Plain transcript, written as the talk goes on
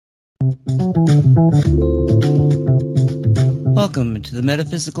Welcome to the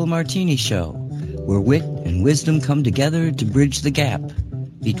Metaphysical Martini Show, where wit and wisdom come together to bridge the gap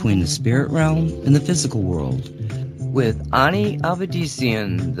between the spirit realm and the physical world. With Ani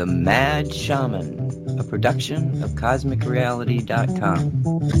Avedissian, the Mad Shaman, a production of CosmicReality.com.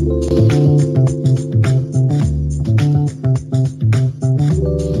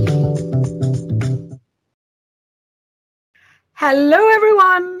 Hello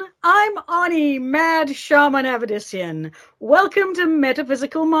everyone, I'm Ani, Mad Shaman Avedissian. Welcome to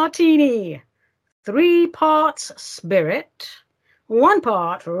Metaphysical Martini. 3 parts spirit, 1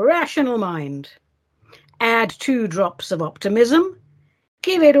 part rational mind. Add 2 drops of optimism.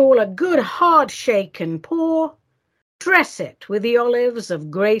 Give it all a good hard shake and pour. Dress it with the olives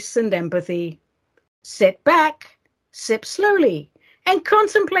of grace and empathy. Sit back, sip slowly, and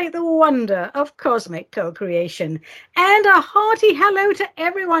contemplate the wonder of cosmic co-creation. And a hearty hello to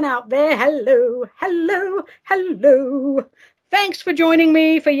everyone out there. Hello, hello, hello. Thanks for joining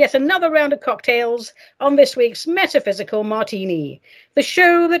me for yet another round of cocktails on this week's Metaphysical Martini, the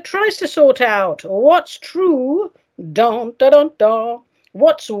show that tries to sort out what's true, dun dun dun dun,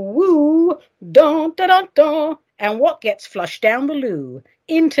 what's woo, dun dun dun dun, and what gets flushed down the loo.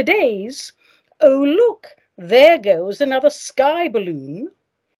 In today's, oh look, there goes another sky balloon.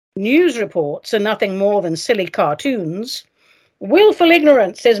 News reports are nothing more than silly cartoons. Willful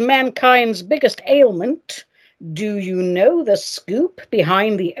ignorance is mankind's biggest ailment. Do you know the scoop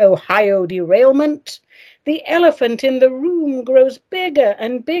behind the Ohio derailment? The elephant in the room grows bigger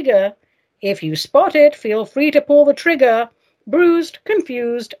and bigger. If you spot it, feel free to pull the trigger. Bruised,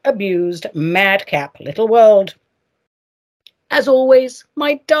 confused, abused, madcap little world. As always,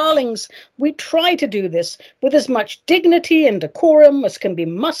 my darlings, we try to do this with as much dignity and decorum as can be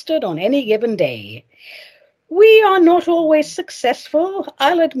mustered on any given day. We are not always successful,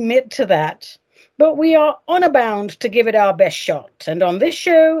 I'll admit to that, but we are honor bound to give it our best shot. And on this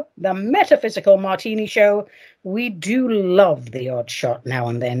show, the Metaphysical Martini Show, we do love the odd shot now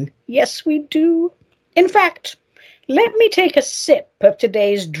and then. Yes, we do. In fact, let me take a sip of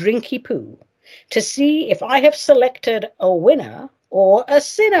today's drinky poo to see if I have selected a winner or a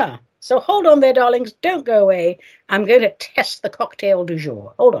sinner. So hold on there, darlings. Don't go away. I'm going to test the cocktail du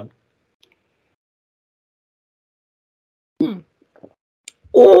jour. Hold on.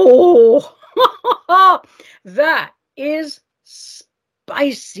 Oh, that is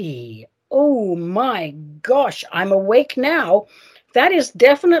spicy. Oh my gosh, I'm awake now. That is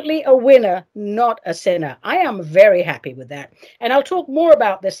definitely a winner, not a sinner. I am very happy with that. And I'll talk more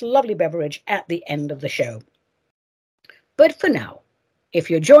about this lovely beverage at the end of the show. But for now, if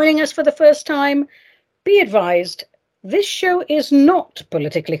you're joining us for the first time, be advised, this show is not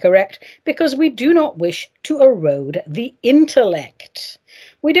politically correct because we do not wish to erode the intellect.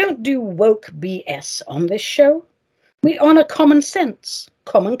 We don't do woke BS on this show. We honor common sense,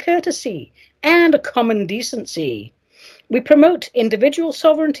 common courtesy, and common decency. We promote individual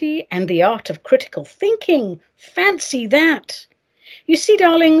sovereignty and the art of critical thinking. Fancy that. You see,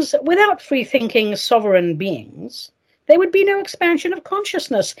 darlings, without free-thinking sovereign beings, there would be no expansion of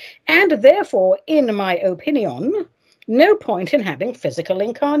consciousness, and therefore, in my opinion, no point in having physical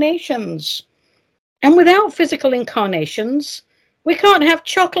incarnations. And without physical incarnations, we can't have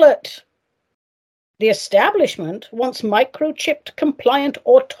chocolate. The establishment wants microchipped compliant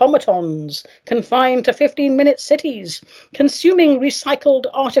automatons confined to 15-minute cities, consuming recycled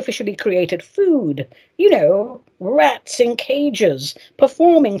artificially created food. You know, rats in cages,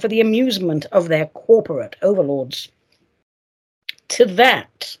 performing for the amusement of their corporate overlords. To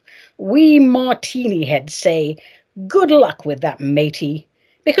that, we martini heads say, good luck with that, matey,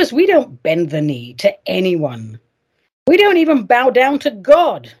 because we don't bend the knee to anyone. We don't even bow down to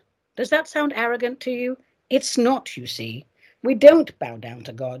God. Does that sound arrogant to you? It's not, you see. We don't bow down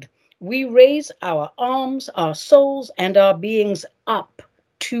to God. We raise our arms, our souls, and our beings up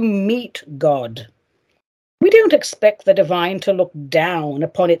to meet God. We don't expect the divine to look down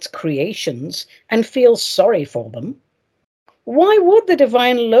upon its creations and feel sorry for them. Why would the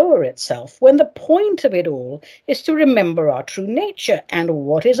divine lower itself when the point of it all is to remember our true nature? And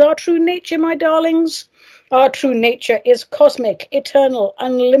what is our true nature, my darlings? Our true nature is cosmic, eternal,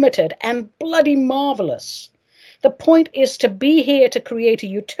 unlimited, and bloody marvelous. The point is to be here to create a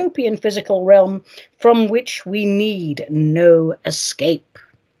utopian physical realm from which we need no escape.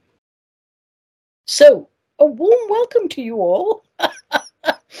 So, a warm welcome to you all.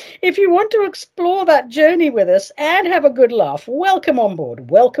 If you want to explore that journey with us and have a good laugh, welcome on board.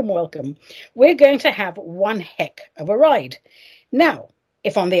 Welcome, welcome. We're going to have one heck of a ride. Now,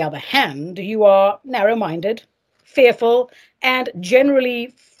 if on the other hand you are narrow-minded, fearful, and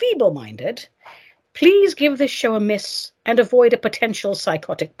generally feeble-minded, please give this show a miss and avoid a potential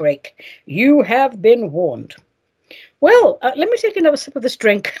psychotic break. You have been warned. Well, let me take another sip of this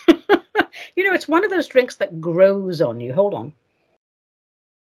drink. It's one of those drinks that grows on you. Hold on.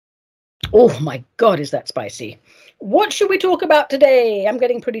 Oh my God, is that spicy? What should we talk about today? I'm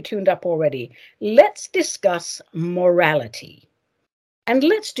getting pretty tuned up already. Let's discuss morality. And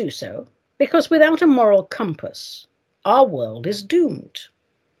let's do so because without a moral compass, our world is doomed.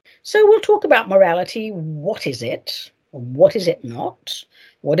 So we'll talk about morality. What is it? What is it not?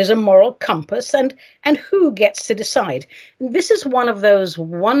 What is a moral compass? And who gets to decide? This is one of those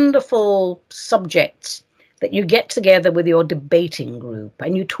wonderful subjects that you get together with your debating group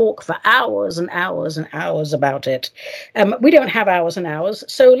and you talk for hours and hours and hours about it. We don't have hours and hours,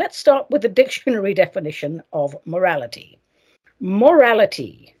 so let's start with the dictionary definition of morality.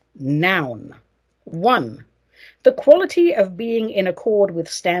 Morality, noun. 1. The quality of being in accord with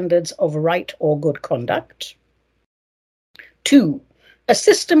standards of right or good conduct. 2. A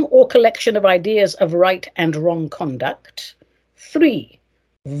system or collection of ideas of right and wrong conduct. 3.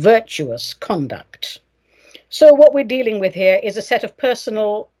 Virtuous conduct. So what we're dealing with here is a set of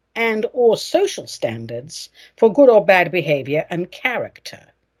personal and or social standards for good or bad behavior and character.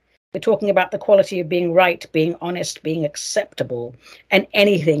 We're talking about the quality of being right, being honest, being acceptable, and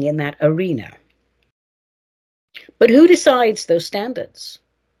anything in that arena. But who decides those standards?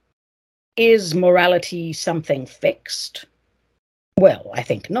 Is morality something fixed? Well, I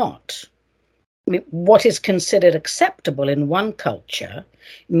think not. What is considered acceptable in one culture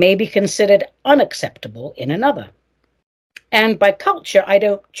may be considered unacceptable in another. And by culture, I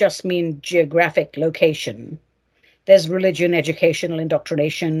don't just mean geographic location. There's religion, educational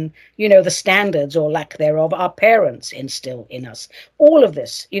indoctrination, the standards or lack thereof our parents instill in us. All of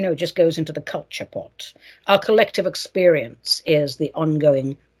this, just goes into the culture pot. Our collective experience is the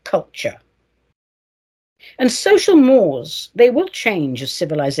ongoing culture. And social mores, they will change as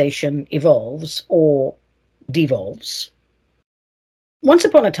civilization evolves or devolves. Once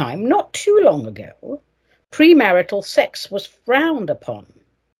upon a time, not too long ago, premarital sex was frowned upon.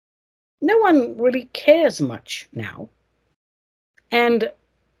 No one really cares much now. And,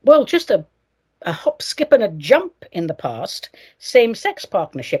 well, just a hop, skip, and a jump in the past, same-sex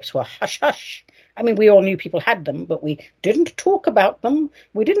partnerships were hush-hush. I mean, we all knew people had them, but we didn't talk about them.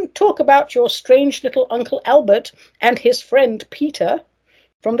 We didn't talk about your strange little Uncle Albert and his friend Peter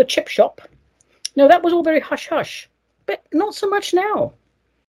from the chip shop. No, that was all very hush-hush, but not so much now.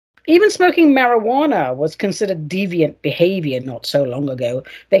 Even smoking marijuana was considered deviant behavior not so long ago.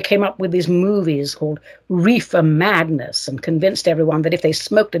 They came up with these movies called Reefer Madness and convinced everyone that if they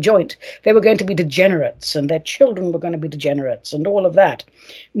smoked a joint, they were going to be degenerates and their children were going to be degenerates and all of that.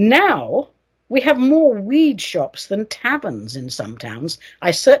 Now, we have more weed shops than taverns in some towns.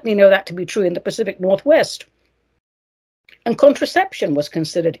 I certainly know that to be true in the Pacific Northwest. And contraception was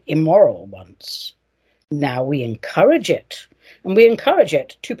considered immoral once. Now we encourage it. And we encourage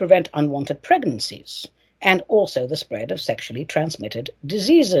it to prevent unwanted pregnancies and also the spread of sexually transmitted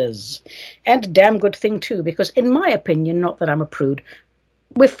diseases. And damn good thing too, because in my opinion, not that I'm a prude,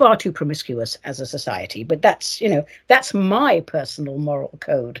 we're far too promiscuous as a society, but that's my personal moral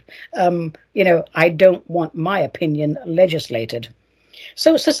code. I don't want my opinion legislated.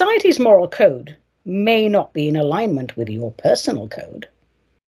 So society's moral code may not be in alignment with your personal code,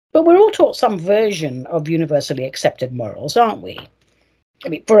 but we're all taught some version of universally accepted morals, aren't we? I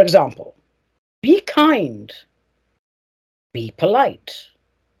mean, for example, be kind, be polite,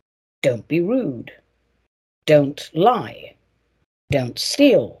 don't be rude, don't lie, don't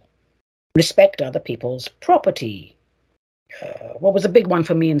steal, respect other people's property. What was a big one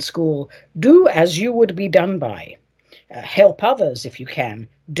for me in school? Do as you would be done by. Help others if you can.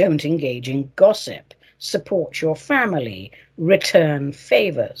 Don't engage in gossip. Support your family, return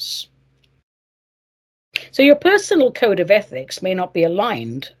favors. So your personal code of ethics may not be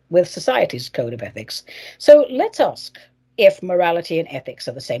aligned with society's code of ethics. So let's ask if morality and ethics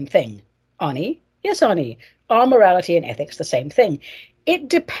are the same thing. Ani? Yes, Ani. Are morality and ethics the same thing? It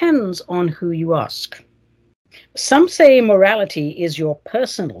depends on who you ask. Some say morality is your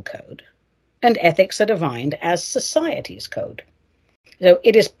personal code, and ethics are defined as society's code. So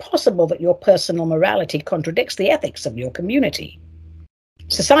it is possible that your personal morality contradicts the ethics of your community.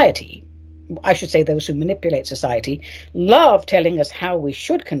 Society, I should say those who manipulate society, love telling us how we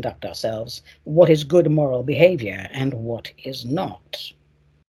should conduct ourselves, what is good moral behavior and what is not.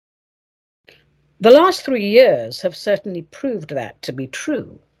 The last 3 years have certainly proved that to be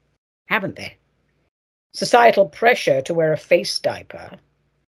true, haven't they? Societal pressure to wear a face diaper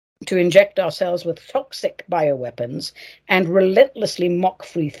to inject ourselves with toxic bioweapons and relentlessly mock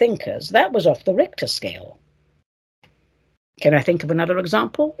free thinkers, that was off the Richter scale. Can I think of another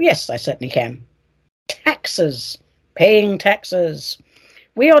example? Yes, I certainly can. Taxes. Paying taxes.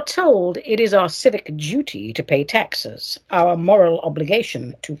 We are told it is our civic duty to pay taxes, our moral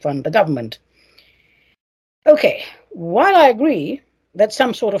obligation to fund the government. Okay, while I agree that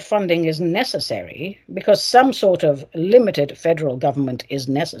some sort of funding is necessary, because some sort of limited federal government is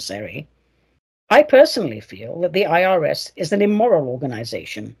necessary, I personally feel that the IRS is an immoral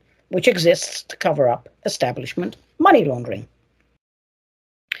organization which exists to cover up establishment money laundering.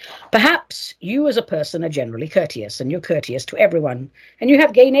 Perhaps you as a person are generally courteous, and you're courteous to everyone, and you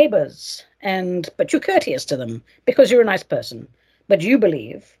have gay neighbors, but you're courteous to them because you're a nice person, but you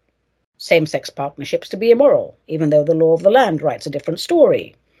believe same-sex partnerships to be immoral, even though the law of the land writes a different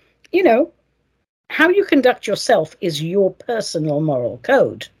story. You know, how you conduct yourself is your personal moral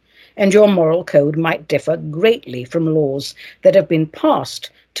code, and your moral code might differ greatly from laws that have been passed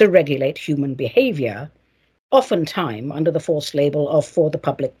to regulate human behavior, oftentimes under the false label of for the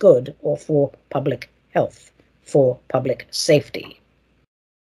public good or for public health, for public safety.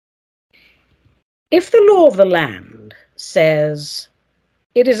 If the law of the land says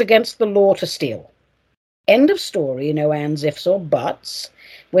it is against the law to steal, end of story, no ands, ifs, or buts.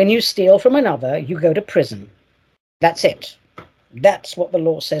 When you steal from another, you go to prison. That's it. That's what the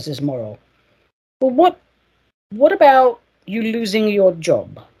law says is moral. But what about you losing your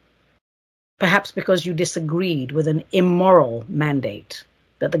job? Perhaps because you disagreed with an immoral mandate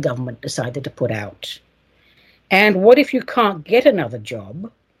that the government decided to put out. And what if you can't get another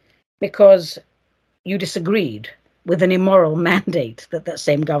job because you disagreed with an immoral mandate that that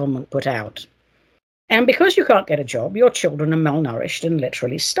same government put out? And because you can't get a job, your children are malnourished and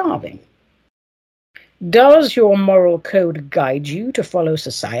literally starving. Does your moral code guide you to follow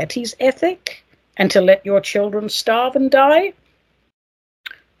society's ethic and to let your children starve and die?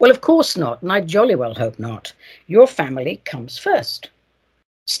 Well, of course not, and I jolly well hope not. Your family comes first.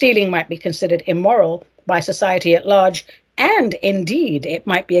 Stealing might be considered immoral by society at large, and indeed it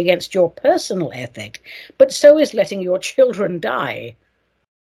might be against your personal ethic, but so is letting your children die.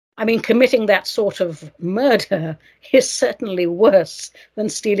 I mean, committing that sort of murder is certainly worse than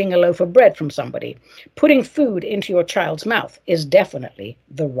stealing a loaf of bread from somebody. Putting food into your child's mouth is definitely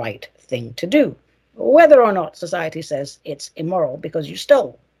the right thing to do, whether or not society says it's immoral because you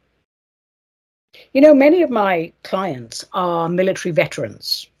stole. You know, many of my clients are military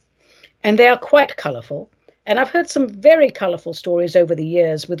veterans, and they are quite colourful. And I've heard some very colourful stories over the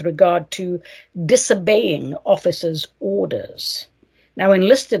years with regard to disobeying officers' orders. Now,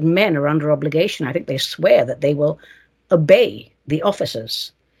 enlisted men are under obligation. I think they swear that they will obey the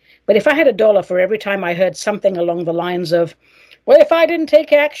officers. But if I had $1 for every time I heard something along the lines of, well, if I didn't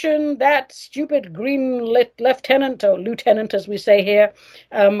take action, that stupid green lieutenant, or lieutenant as we say here,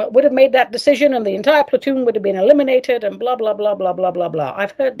 would have made that decision and the entire platoon would have been eliminated and blah, blah, blah, blah, blah, blah, blah.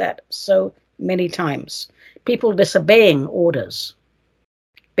 I've heard that so many times. People disobeying orders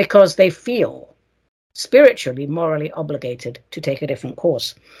because they feel spiritually, morally obligated to take a different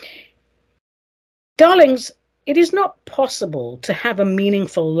course. Darlings, it is not possible to have a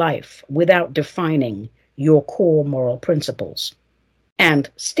meaningful life without defining your core moral principles and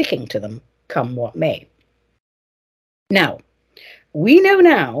sticking to them, come what may. Now, we know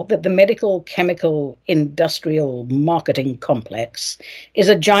now that the medical, chemical, industrial marketing complex is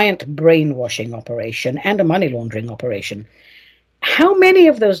a giant brainwashing operation and a money laundering operation. How many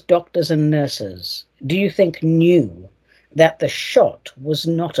of those doctors and nurses do you think knew that the shot was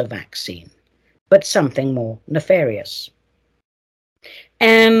not a vaccine, but something more nefarious?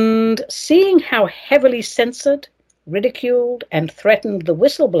 And seeing how heavily censored, ridiculed, and threatened the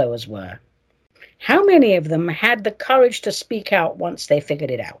whistleblowers were, how many of them had the courage to speak out once they figured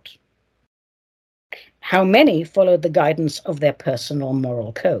it out? How many followed the guidance of their personal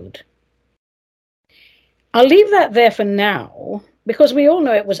moral code? I'll leave that there for now, because we all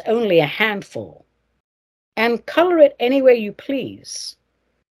know it was only a handful. And color it any way you please.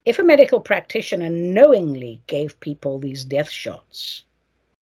 If a medical practitioner knowingly gave people these death shots,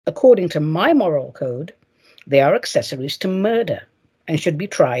 according to my moral code, they are accessories to murder and should be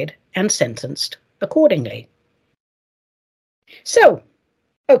tried and sentenced accordingly. So,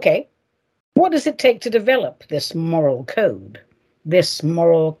 okay, what does it take to develop this moral code, this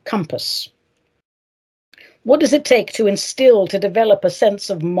moral compass? What does it take to develop a sense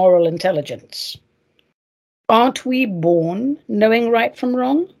of moral intelligence? Aren't we born knowing right from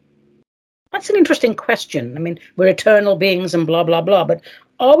wrong? That's an interesting question. I mean, we're eternal beings and blah, blah, blah, but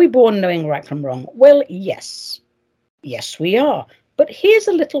are we born knowing right from wrong? Well, yes. Yes, we are. But here's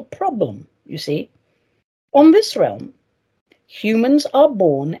a little problem, you see. On this realm, humans are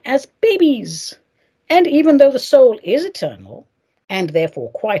born as babies. And even though the soul is eternal, and therefore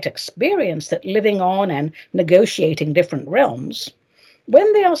quite experienced at living on and negotiating different realms,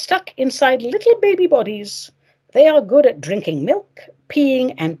 when they are stuck inside little baby bodies, they are good at drinking milk,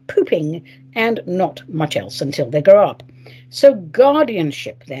 peeing and pooping, and not much else until they grow up. So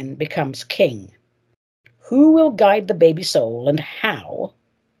guardianship then becomes king. Who will guide the baby soul and how?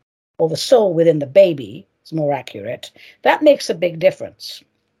 Or the soul within the baby is more accurate. That makes a big difference.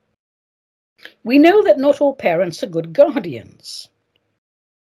 We know that not all parents are good guardians.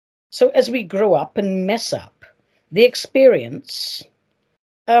 So as we grow up and mess up, the experience,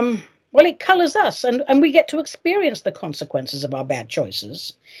 it colors us, and we get to experience the consequences of our bad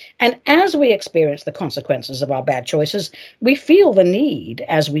choices. And as we experience the consequences of our bad choices, we feel the need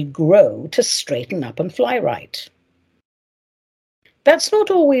as we grow to straighten up and fly right. That's not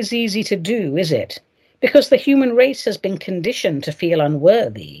always easy to do, is it? Because the human race has been conditioned to feel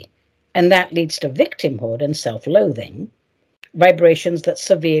unworthy, and that leads to victimhood and self-loathing, vibrations that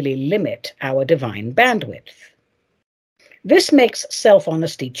severely limit our divine bandwidth. This makes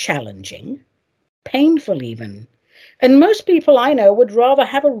self-honesty challenging, painful even, and most people I know would rather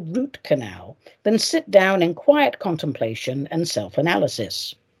have a root canal than sit down in quiet contemplation and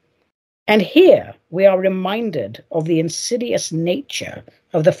self-analysis. And here we are reminded of the insidious nature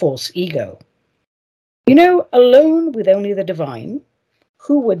of the false ego. You know, alone with only the divine,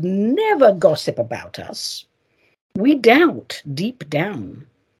 who would never gossip about us, we doubt deep down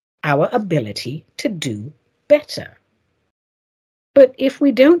our ability to do better. But if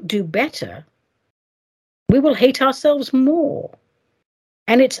we don't do better, we will hate ourselves more.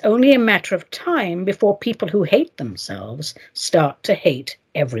 And it's only a matter of time before people who hate themselves start to hate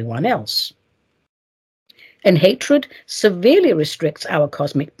everyone else. And hatred severely restricts our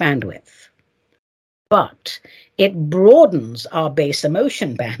cosmic bandwidth. But it broadens our base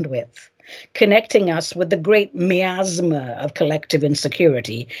emotion bandwidth, connecting us with the great miasma of collective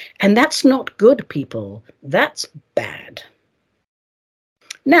insecurity. And that's not good, people. That's bad.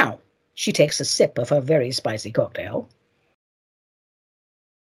 Now, she takes a sip of her very spicy cocktail.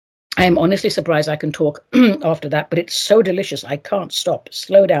 I am honestly surprised I can talk after that, but it's so delicious. I can't stop.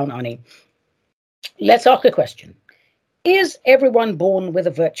 Slow down, Annie. Let's ask a question. Is everyone born with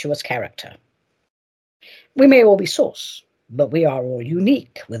a virtuous character? We may all be source, but we are all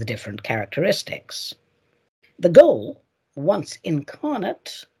unique with different characteristics. The goal, once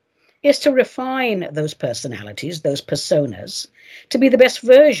incarnate, is to refine those personalities, those personas, to be the best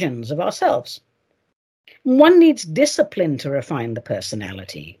versions of ourselves. One needs discipline to refine the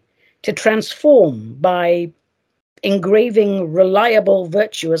personality, to transform by engraving reliable,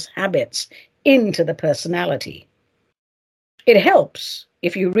 virtuous habits into the personality. It helps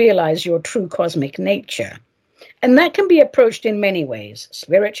if you realize your true cosmic nature, and that can be approached in many ways,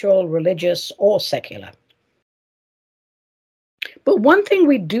 spiritual, religious, or secular. But one thing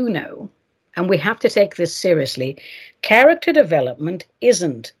we do know, and we have to take this seriously, character development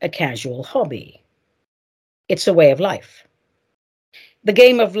isn't a casual hobby. It's a way of life. The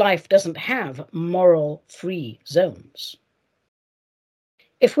game of life doesn't have moral-free zones.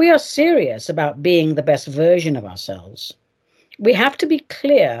 If we are serious about being the best version of ourselves, we have to be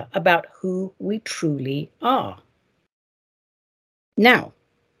clear about who we truly are. Now,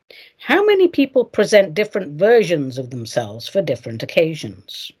 how many people present different versions of themselves for different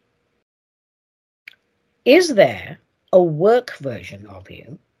occasions? Is there a work version of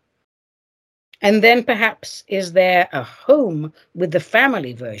you? And then perhaps is there a home with the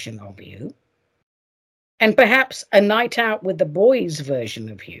family version of you? And perhaps a night out with the boys version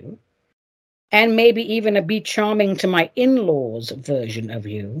of you? And maybe even a be charming to my in-laws version of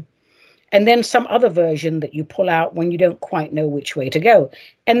you? And then some other version that you pull out when you don't quite know which way to go.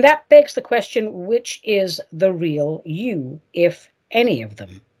 And that begs the question, which is the real you, if any of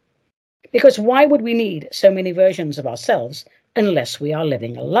them? Because why would we need so many versions of ourselves unless we are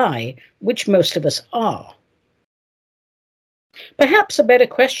living a lie, which most of us are? Perhaps a better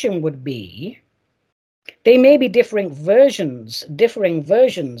question would be, they may be differing versions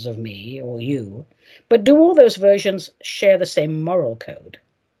of me or you, but do all those versions share the same moral code?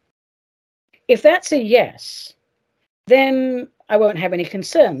 If that's a yes, then I won't have any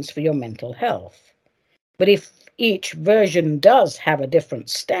concerns for your mental health. But if each version does have a different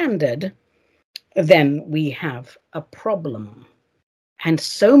standard, then we have a problem. And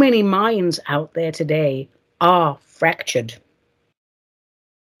so many minds out there today are fractured.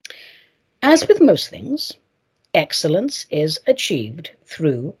 As with most things, excellence is achieved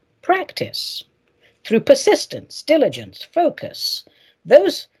through practice through persistence, diligence, focus.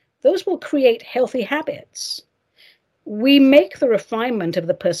 Those will create healthy habits. We make the refinement of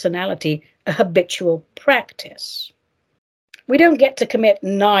the personality a habitual practice. We don't get to commit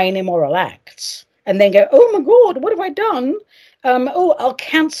 9 immoral acts and then go, oh my God, what have I done? I'll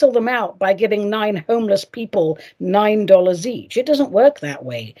cancel them out by giving 9 homeless people $9 each. It doesn't work that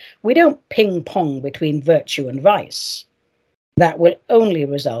way. We don't ping pong between virtue and vice. That will only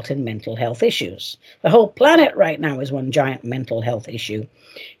result in mental health issues. The whole planet right now is one giant mental health issue.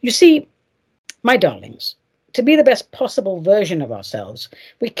 You see, my darlings, to be the best possible version of ourselves,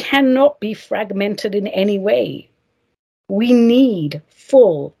 we cannot be fragmented in any way. We need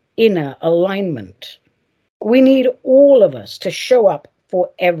full inner alignment. We need all of us to show up for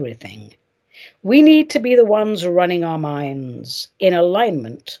everything. We need to be the ones running our minds in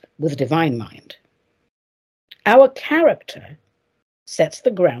alignment with divine mind. Our character sets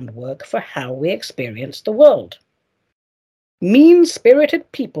the groundwork for how we experience the world. Mean-spirited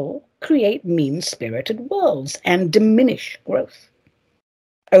people create mean-spirited worlds and diminish growth.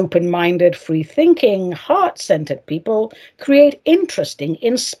 Open-minded, free-thinking, heart-centered people create interesting,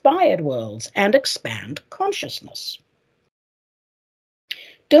 inspired worlds and expand consciousness.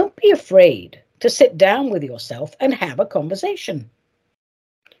 Don't be afraid to sit down with yourself and have a conversation.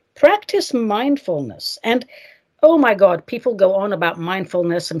 Practice mindfulness. And, oh my God, people go on about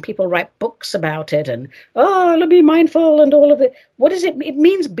mindfulness and people write books about it and, be mindful and all of it. What is it? It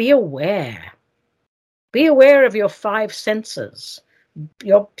means be aware. Be aware of your 5 senses.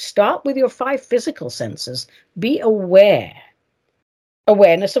 Start with your 5 physical senses. Be aware.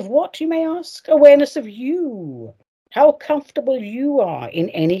 Awareness of what, you may ask? Awareness of you. How comfortable you are in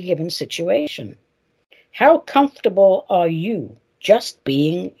any given situation. How comfortable are you just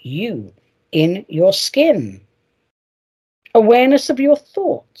being you in your skin? Awareness of your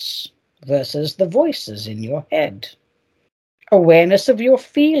thoughts versus the voices in your head. Awareness of your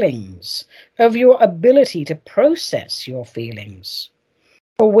feelings, of your ability to process your feelings.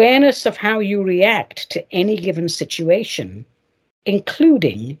 Awareness of how you react to any given situation,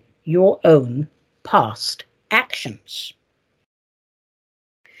 including your own past actions.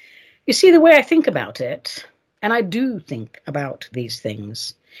 You see, the way I think about it, and I do think about these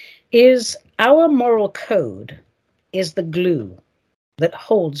things, is our moral code is the glue that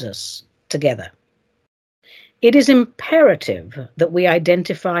holds us together. It is imperative that we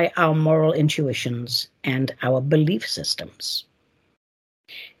identify our moral intuitions and our belief systems.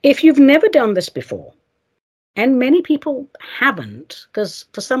 If you've never done this before, and many people haven't, because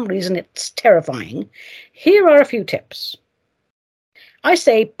for some reason it's terrifying, here are a few tips. I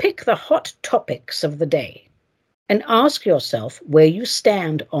say pick the hot topics of the day and ask yourself where you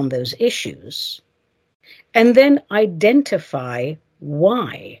stand on those issues, and then identify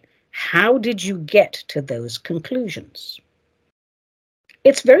why. How did you get to those conclusions?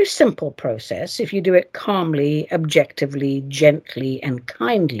 It's a very simple process if you do it calmly, objectively, gently, and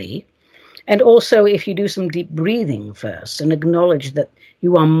kindly. And also if you do some deep breathing first and acknowledge that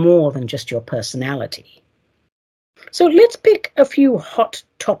you are more than just your personality. So let's pick a few hot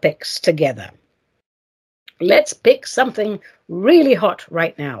topics together. Let's pick something really hot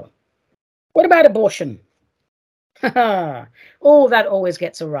right now. What about abortion? Oh, that always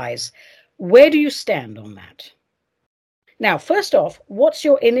gets a rise. Where do you stand on that? Now, first off, what's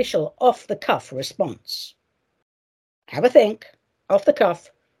your initial off-the-cuff response? Have a think, off the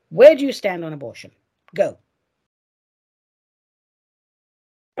cuff. Where do you stand on abortion? Go.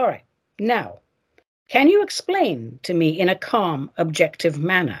 All right. Now, can you explain to me in a calm, objective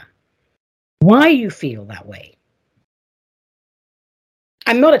manner why you feel that way?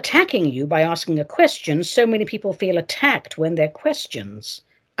 I'm not attacking you by asking a question. So many people feel attacked when they're questions.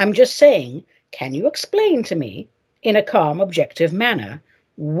 I'm just saying, can you explain to me in a calm, objective manner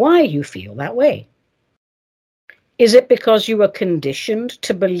why you feel that way? Is it because you were conditioned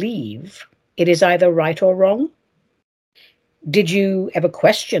to believe it is either right or wrong? Did you ever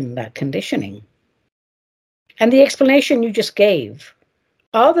question that conditioning? And the explanation you just gave,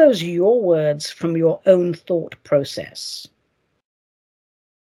 are those your words from your own thought process?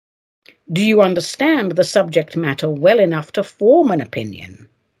 Do you understand the subject matter well enough to form an opinion?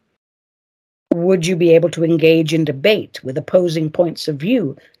 Would you be able to engage in debate with opposing points of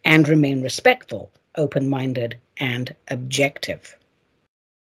view and remain respectful, open-minded, and objective?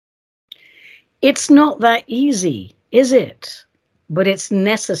 It's not that easy, is it? But it's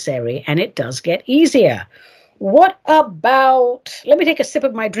necessary, and it does get easier. What about, let me take a sip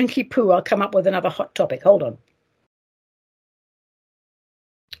of my drinky poo. I'll come up with another hot topic. Hold on.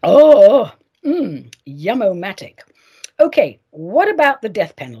 Oh, yum-o-matic. Okay, what about the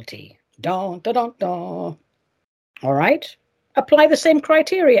death penalty? Dun, dun, dun, dun. All right? Apply the same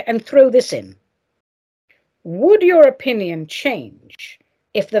criteria and throw this in. Would your opinion change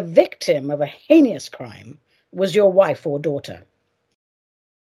if the victim of a heinous crime was your wife or daughter?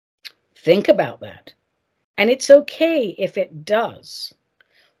 Think about that. And it's okay if it does.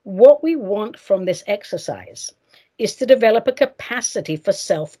 What we want from this exercise is to develop a capacity for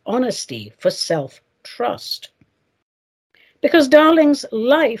self-honesty, for self-trust. Because, darlings,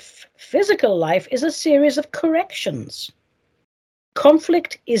 life, physical life, is a series of corrections.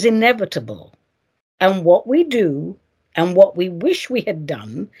 Conflict is inevitable, and what we do and what we wish we had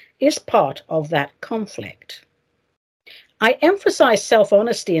done is part of that conflict. I emphasize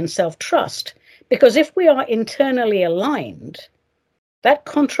self-honesty and self-trust because if we are internally aligned, that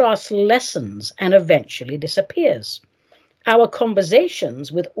contrast lessens and eventually disappears. Our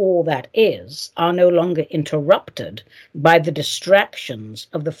conversations with all that is are no longer interrupted by the distractions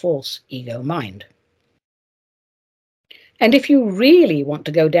of the false ego mind. And if you really want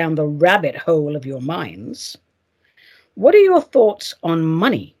to go down the rabbit hole of your minds, what are your thoughts on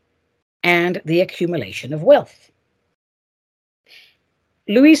money and the accumulation of wealth?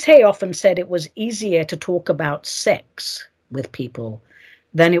 Louise Hay often said it was easier to talk about sex with people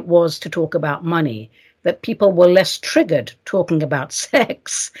than it was to talk about money, that people were less triggered talking about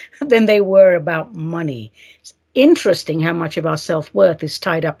sex than they were about money. It's interesting how much of our self-worth is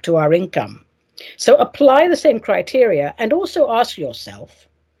tied up to our income. So apply the same criteria and also ask yourself,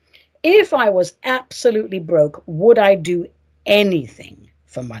 if I was absolutely broke, would I do anything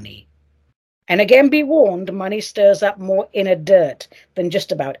for money? And again, be warned, money stirs up more inner dirt than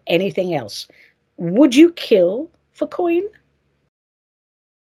just about anything else. Would you kill for coin?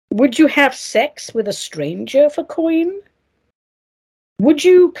 Would you have sex with a stranger for coin? Would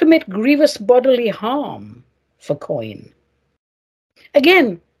you commit grievous bodily harm for coin?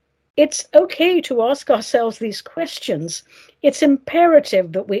 Again, it's okay to ask ourselves these questions. It's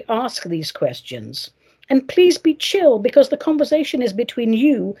imperative that we ask these questions. And please be chill, because the conversation is between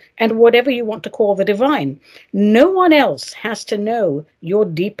you and whatever you want to call the divine. No one else has to know your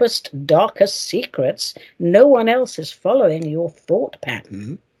deepest, darkest secrets. No one else is following your thought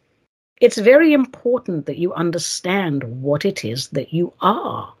pattern. It's very important that you understand what it is that you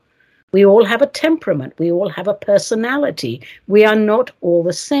are. We all have a temperament. We all have a personality. We are not all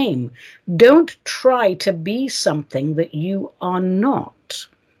the same. Don't try to be something that you are not.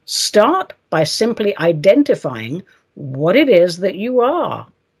 Start by simply identifying what it is that you are.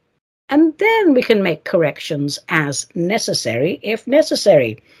 And then we can make corrections as necessary, if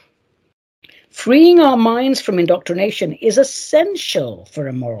necessary. Freeing our minds from indoctrination is essential for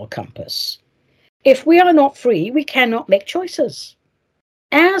a moral compass. If we are not free, we cannot make choices.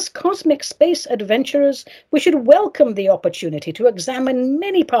 As cosmic space adventurers, we should welcome the opportunity to examine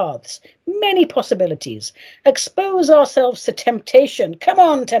many paths, many possibilities, expose ourselves to temptation. Come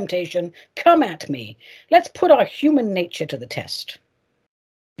on, temptation, come at me. Let's put our human nature to the test.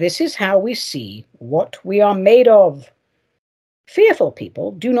 This is how we see what we are made of. Fearful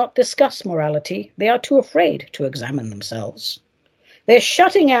people do not discuss morality. They are too afraid to examine themselves. They're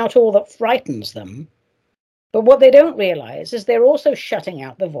shutting out all that frightens them. But what they don't realize is they're also shutting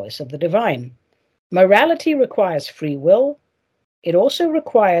out the voice of the divine. Morality requires free will. It also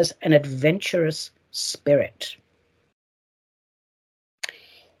requires an adventurous spirit.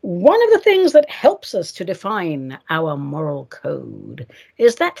 One of the things that helps us to define our moral code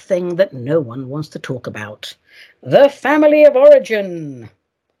is that thing that no one wants to talk about, the family of origin.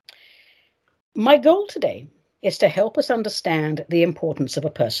 My goal today is to help us understand the importance of a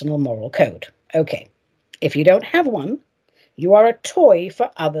personal moral code. Okay. If you don't have one, you are a toy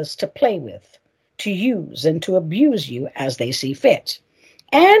for others to play with, to use and to abuse you as they see fit.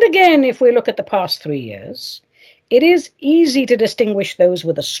 And again, if we look at the past 3 years, it is easy to distinguish those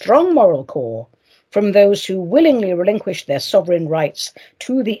with a strong moral core from those who willingly relinquish their sovereign rights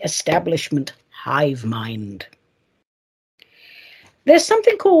to the establishment hive mind. There's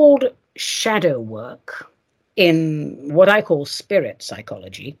something called shadow work in what I call spirit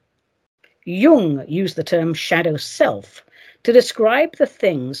psychology. Jung used the term shadow self to describe the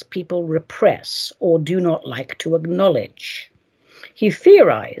things people repress or do not like to acknowledge. He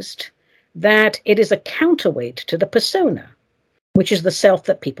theorized that it is a counterweight to the persona, which is the self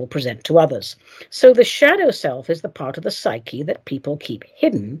that people present to others. So the shadow self is the part of the psyche that people keep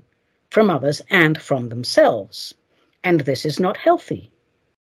hidden from others and from themselves. And this is not healthy.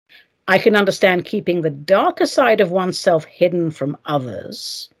 I can understand keeping the darker side of oneself hidden from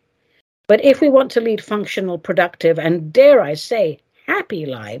others. But if we want to lead functional, productive, and dare I say, happy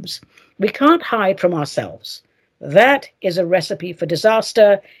lives, we can't hide from ourselves. That is a recipe for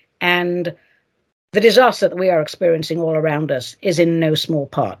disaster, And the disaster that we are experiencing all around us is in no small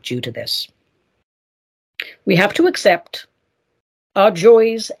part due to this. We have to accept our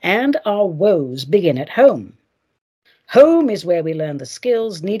joys and our woes begin at home. Home is where we learn the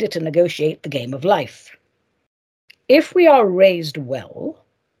skills needed to negotiate the game of life. If we are raised well,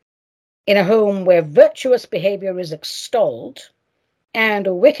 in a home where virtuous behavior is extolled and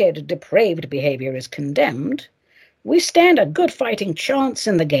wicked, depraved behavior is condemned, we stand a good fighting chance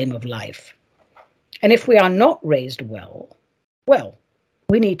in the game of life. And if we are not raised well,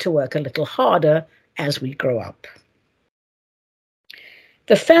 we need to work a little harder as we grow up.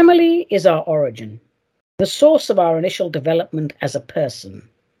 The family is our origin, the source of our initial development as a person.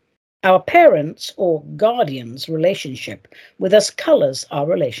 Our parents' or guardians' relationship with us colors our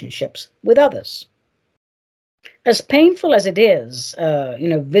relationships with others. As painful as it is,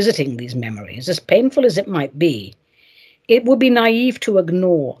 visiting these memories, as painful as it might be, it would be naive to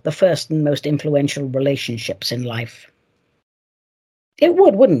ignore the first and most influential relationships in life. It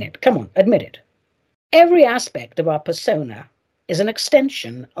would, wouldn't it? Come on, admit it. Every aspect of our persona is an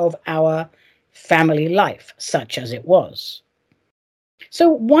extension of our family life, such as it was. So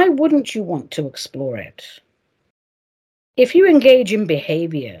why wouldn't you want to explore it? If you engage in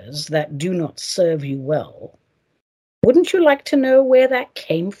behaviors that do not serve you well, wouldn't you like to know where that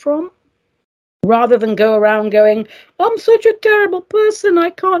came from? Rather than go around going, I'm such a terrible person,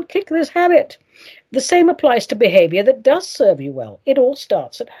 I can't kick this habit. The same applies to behavior that does serve you well. It all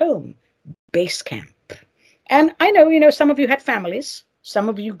starts at home, base camp. And I know, some of you had families. Some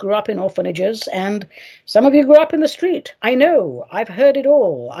of you grew up in orphanages, and some of you grew up in the street. I know, I've heard it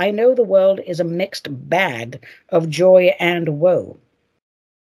all. I know the world is a mixed bag of joy and woe.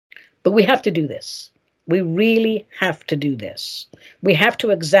 But we have to do this. We really have to do this. We have to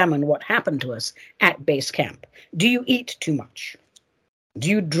examine what happened to us at base camp. Do you eat too much? Do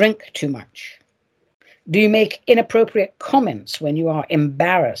you drink too much? Do you make inappropriate comments when you are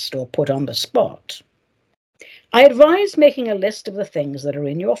embarrassed or put on the spot? I advise making a list of the things that are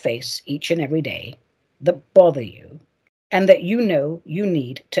in your face each and every day that bother you and that you know you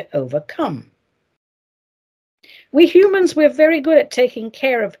need to overcome. We humans, we're very good at taking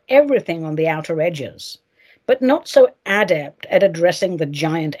care of everything on the outer edges, but not so adept at addressing the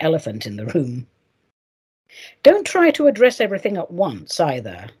giant elephant in the room. Don't try to address everything at once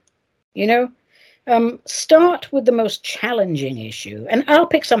either. Start with the most challenging issue, and I'll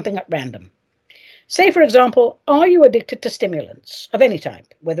pick something at random. Say, for example, are you addicted to stimulants of any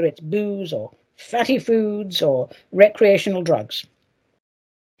type, whether it's booze or fatty foods or recreational drugs?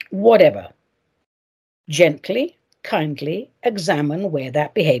 Whatever. Gently, kindly examine where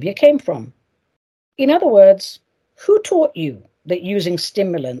that behavior came from. In other words, who taught you that using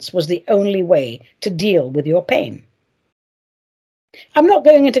stimulants was the only way to deal with your pain? I'm not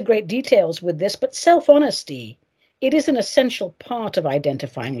going into great details with this, but self-honesty, it is an essential part of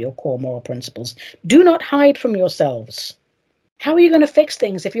identifying your core moral principles. Do not hide from yourselves. How are you going to fix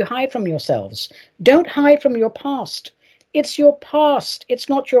things if you hide from yourselves? Don't hide from your past. It's your past. It's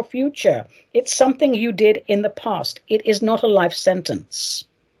not your future. It's something you did in the past. It is not a life sentence.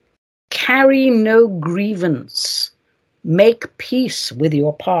 Carry no grievance. Make peace with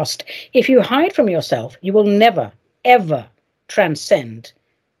your past. If you hide from yourself, you will never, ever transcend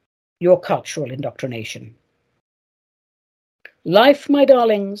your cultural indoctrination. Life, my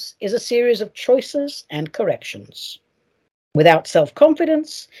darlings, is a series of choices and corrections. Without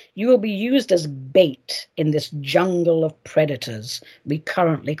self-confidence, you will be used as bait in this jungle of predators we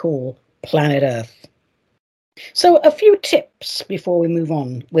currently call planet Earth. So a few tips before we move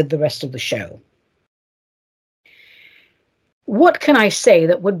on with the rest of the show. What can I say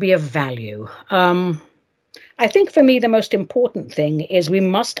that would be of value? I think for me the most important thing is we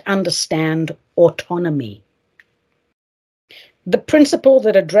must understand autonomy. The principle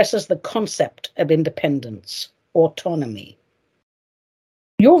that addresses the concept of independence, autonomy.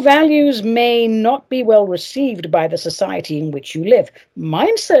 Your values may not be well received by the society in which you live.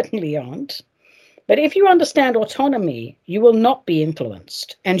 Mine certainly aren't. But if you understand autonomy, you will not be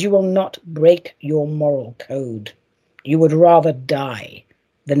influenced and you will not break your moral code. You would rather die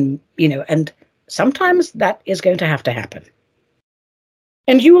than, and sometimes that is going to happen.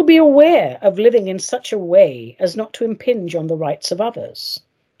 And you will be aware of living in such a way as not to impinge on the rights of others.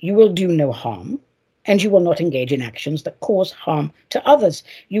 You will do no harm, and you will not engage in actions that cause harm to others.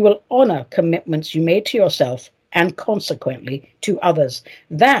 You will honor commitments you made to yourself and consequently to others.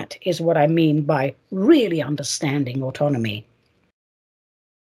 That is what I mean by really understanding autonomy.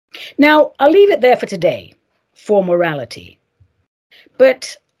 Now, I'll leave it there for today, for morality.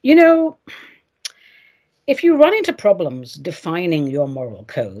 But, If you run into problems defining your moral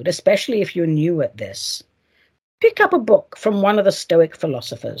code, especially if you're new at this, pick up a book from one of the Stoic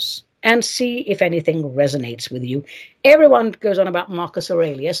philosophers and see if anything resonates with you. Everyone goes on about Marcus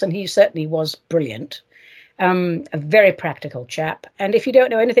Aurelius, and he certainly was brilliant. A very practical chap. And if you don't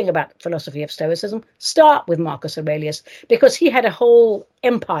know anything about the philosophy of Stoicism, start with Marcus Aurelius, because he had a whole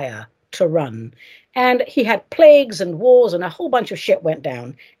empire to run. And he had plagues and wars, and a whole bunch of shit went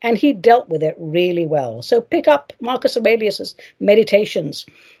down. And he dealt with it really well. So pick up Marcus Aurelius's Meditations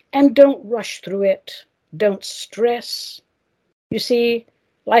and don't rush through it. Don't stress. You see,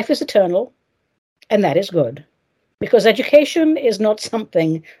 life is eternal, and that is good. Because education is not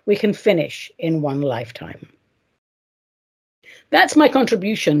something we can finish in one lifetime. That's my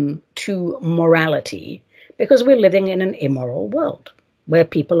contribution to morality, because we're living in an immoral world where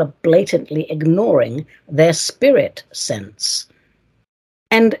people are blatantly ignoring their spirit sense.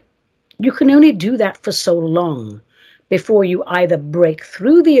 And you can only do that for so long before you either break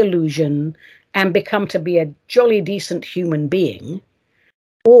through the illusion and become to be a jolly decent human being,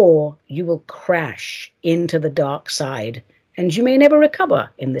 or you will crash into the dark side and you may never recover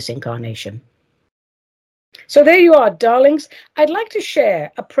in this incarnation. So there you are, darlings. I'd like to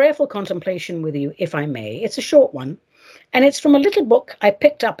share a prayerful contemplation with you, if I may. It's a short one, and it's from a little book I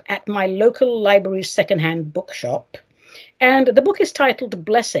picked up at my local library's secondhand bookshop. And the book is titled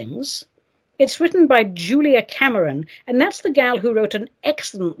Blessings. It's written by Julia Cameron, and that's the gal who wrote an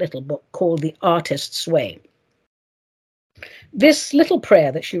excellent little book called The Artist's Way. This little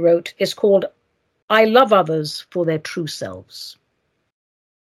prayer that she wrote is called, I love others for their true selves.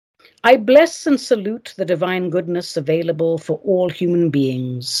 I bless and salute the divine goodness available for all human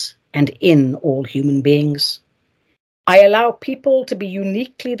beings and in all human beings. I allow people to be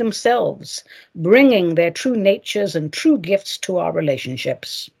uniquely themselves, bringing their true natures and true gifts to our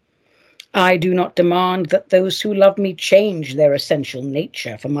relationships. I do not demand that those who love me change their essential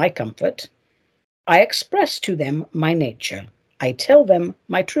nature for my comfort. I express to them my nature. I tell them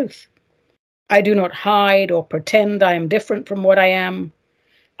my truth. I do not hide or pretend I am different from what I am.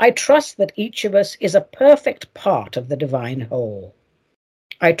 I trust that each of us is a perfect part of the divine whole.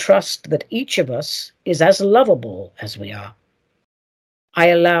 I trust that each of us is as lovable as we are. I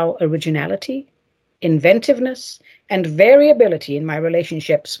allow originality, inventiveness, and variability in my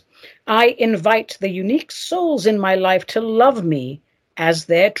relationships. I invite the unique souls in my life to love me as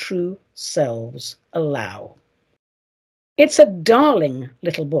their true selves allow. It's a darling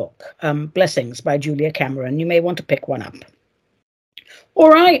little book, Blessings by Julia Cameron. You may want to pick one up. All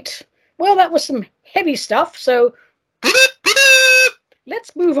right. Well, that was some heavy stuff, so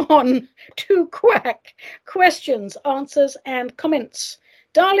let's move on to Quack. Questions, answers, and comments.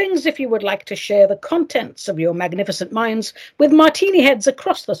 Darlings, if you would like to share the contents of your magnificent minds with Martini heads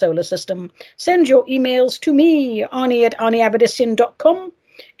across the solar system, send your emails to me, Ani@AniAbedisian.com,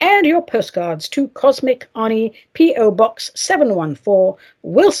 and your postcards to Cosmic Ani, P.O. Box 714,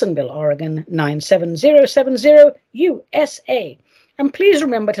 Wilsonville, Oregon 97070, USA. And please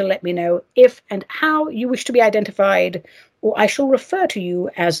remember to let me know if and how you wish to be identified, or I shall refer to you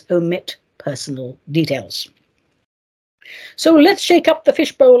as omit personal details. So let's shake up the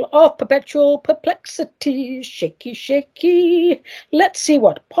fishbowl of perpetual perplexity. Shaky, shaky. Let's see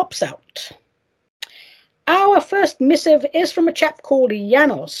what pops out. Our first missive is from a chap called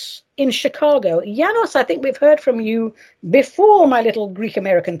Janos in Chicago. Janos, I think we've heard from you before, my little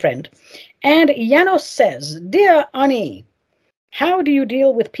Greek-American friend. And Janos says, Dear Ani, how do you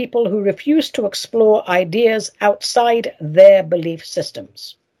deal with people who refuse to explore ideas outside their belief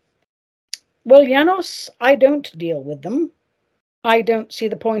systems? Well, Janos, I don't deal with them. I don't see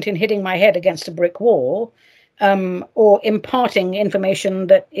the point in hitting my head against a brick wall or imparting information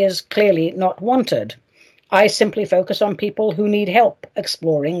that is clearly not wanted. I simply focus on people who need help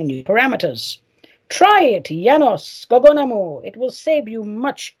exploring new parameters. Try it, Janos, Gogonamo. It will save you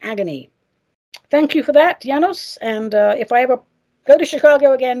much agony. Thank you for that, Janos. And if I ever go to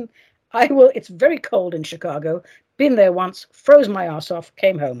Chicago again, I will. It's very cold in Chicago. Been there once, froze my ass off,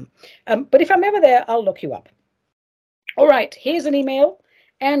 came home. But if I'm ever there, I'll look you up. All right, here's an email.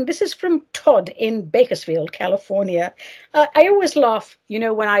 And this is from Todd in Bakersfield, California. I always laugh,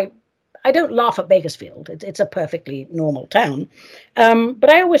 when I don't laugh at Bakersfield. It's a perfectly normal town. But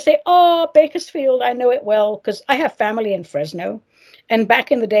I always say, Bakersfield, I know it well, because I have family in Fresno. And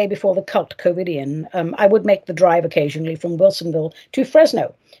back in the day before the cult COVIDian, I would make the drive occasionally from Wilsonville to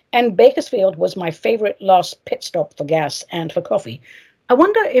Fresno. And Bakersfield was my favorite last pit stop for gas and for coffee. I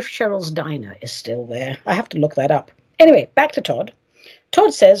wonder if Cheryl's Diner is still there. I have to look that up. Anyway, back to Todd.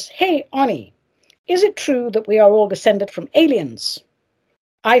 Todd says, Hey, Ani, is it true that we are all descended from aliens?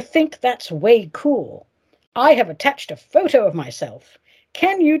 I think that's way cool. I have attached a photo of myself.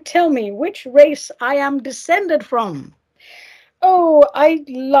 Can you tell me which race I am descended from? Oh, I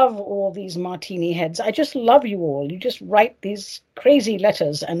love all these Martini heads. I just love you all. You just write these crazy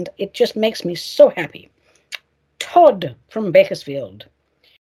letters, and it just makes me so happy. Todd from Bakersfield.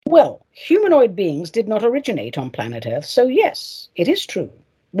 Well, humanoid beings did not originate on planet Earth, so yes, it is true.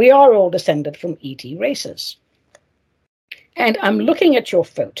 We are all descended from ET races. And I'm looking at your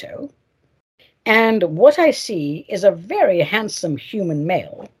photo, and what I see is a very handsome human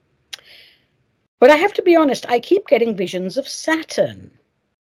male. But I have to be honest, I keep getting visions of Saturn.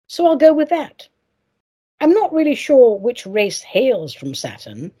 So I'll go with that. I'm not really sure which race hails from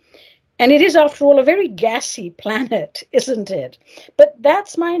Saturn, and it is, after all, a very gassy planet, isn't it? But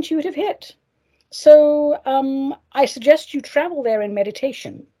that's my intuitive hit. So I suggest you travel there in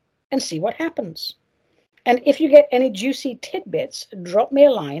meditation and see what happens. And if you get any juicy tidbits, drop me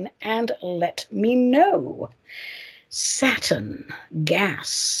a line and let me know. Saturn,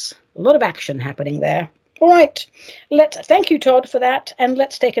 gas, a lot of action happening there. All right, thank you, Todd, for that. And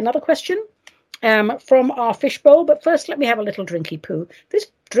let's take another question from our fishbowl. But first, let me have a little drinky poo. This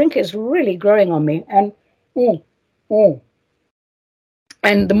drink is really growing on me. And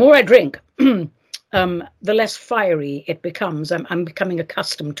and the more I drink, the less fiery it becomes. I'm becoming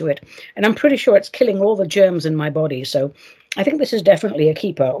accustomed to it. And I'm pretty sure it's killing all the germs in my body. So I think this is definitely a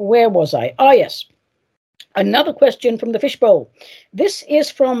keeper. Where was I? Ah, yes. Another question from the fishbowl. This is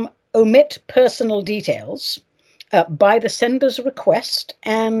from Omit Personal Details by the sender's request.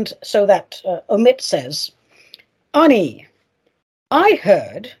 And so that Omit says, Ani, I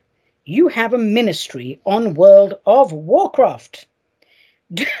heard you have a ministry on World of Warcraft.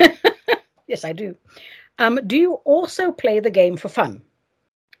 Yes, I do. Do you also play the game for fun?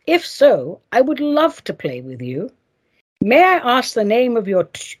 If so, I would love to play with you. May I ask the name of your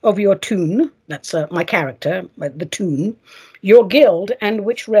toon? That's my character, the toon, your guild, and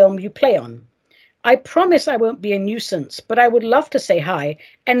which realm you play on. I promise I won't be a nuisance, but I would love to say hi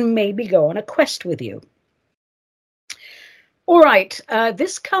and maybe go on a quest with you. All right,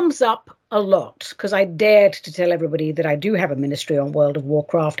 this comes up a lot because I dared to tell everybody that I do have a ministry on World of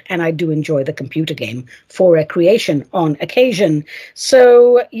Warcraft and I do enjoy the computer game for recreation on occasion.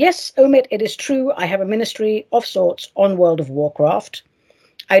 So yes, Omid, it is true. I have a ministry of sorts on World of Warcraft.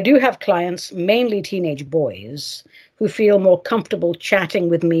 I do have clients, mainly teenage boys, who feel more comfortable chatting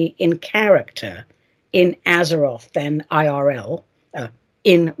with me in character in Azeroth than IRL,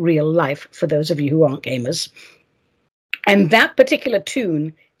 in real life, for those of you who aren't gamers. And that particular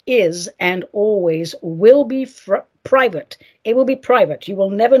toon is and always will be private. It will be private. You will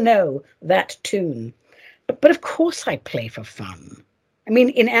never know that toon. But of course I play for fun. I mean,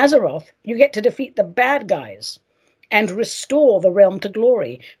 in Azeroth, you get to defeat the bad guys and restore the realm to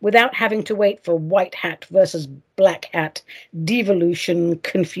glory without having to wait for white hat versus black hat, devolution,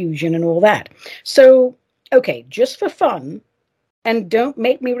 confusion, and all that. So, okay, just for fun, and don't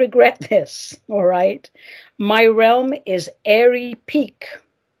make me regret this, all right? My realm is Airy Peak.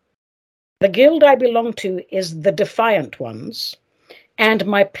 The guild I belong to is the Defiant Ones, and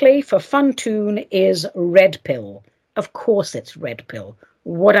my play for fun toon is Red Pill. Of course it's Red Pill.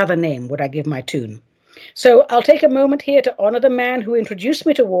 What other name would I give my toon? So I'll take a moment here to honor the man who introduced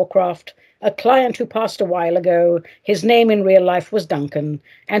me to Warcraft, a client who passed a while ago. His name in real life was Duncan,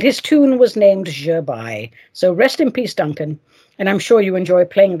 and his toon was named Jerbai. So rest in peace, Duncan. And I'm sure you enjoy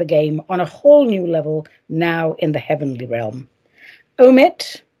playing the game on a whole new level now in the heavenly realm.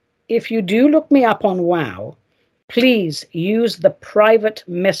 Omit, if you do look me up on WoW, please use the private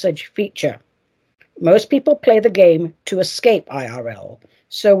message feature. Most people play the game to escape IRL,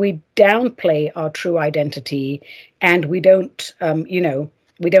 so we downplay our true identity and we don't,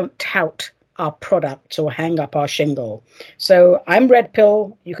 we don't tout our products or hang up our shingle. So I'm Red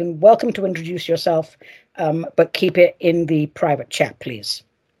Pill. You can welcome to introduce yourself, but keep it in the private chat, please.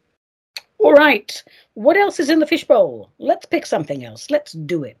 All right. What else is in the fishbowl? Let's pick something else. Let's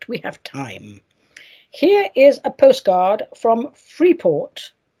do it. We have time. Here is a postcard from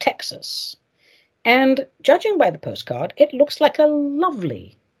Freeport, Texas. And judging by the postcard, it looks like a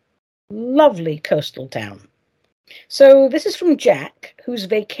lovely, lovely coastal town. So this is from Jack, who's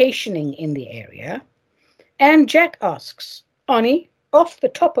vacationing in the area. And Jack asks, Ani, off the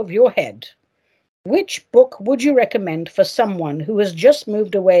top of your head, which book would you recommend for someone who has just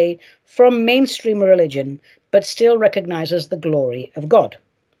moved away from mainstream religion but still recognizes the glory of God?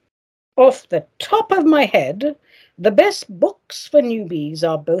 Off the top of my head, the best books for newbies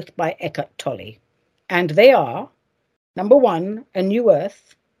are both by Eckhart Tolle. And they are, number 1, A New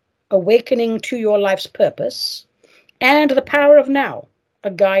Earth, Awakening to Your Life's Purpose, and The Power of Now, A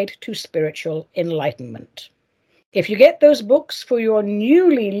Guide to Spiritual Enlightenment. If you get those books for your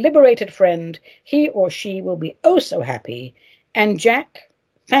newly liberated friend, he or she will be oh so happy. And Jack,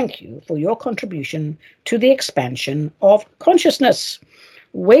 thank you for your contribution to the expansion of consciousness,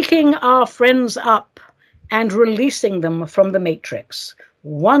 waking our friends up and releasing them from the matrix.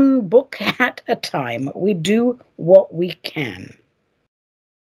 One book at a time. We do what we can.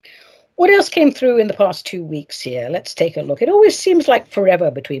 What else came through in the past 2 weeks here? Let's take a look. It always seems like forever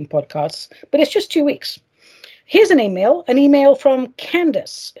between podcasts, but it's just 2 weeks. Here's an email from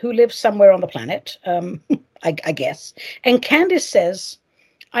Candace, who lives somewhere on the planet, I guess. And Candace says,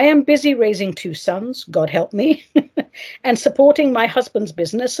 I am busy raising 2 sons, God help me, and supporting my husband's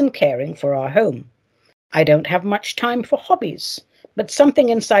business and caring for our home. I don't have much time for hobbies, but something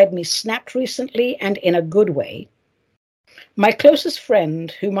inside me snapped recently and in a good way. My closest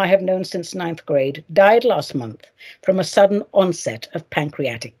friend, whom I have known since 9th grade, died last month from a sudden onset of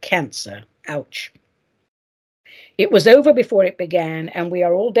pancreatic cancer. Ouch. It was over before it began, and we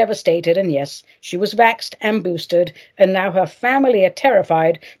are all devastated, and yes, she was vaxxed and boosted, and now her family are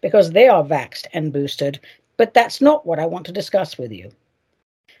terrified because they are vaxxed and boosted, but that's not what I want to discuss with you.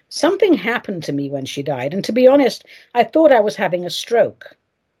 Something happened to me when she died, and to be honest, I thought I was having a stroke.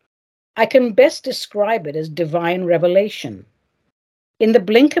 I can best describe it as divine revelation. In the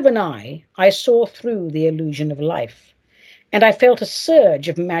blink of an eye, I saw through the illusion of life, and I felt a surge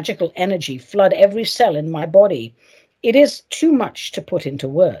of magical energy flood every cell in my body. It is too much to put into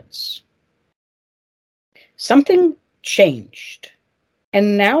words. Something changed,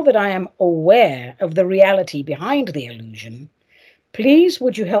 and now that I am aware of the reality behind the illusion, please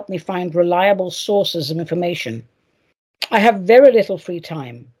would you help me find reliable sources of information? I have very little free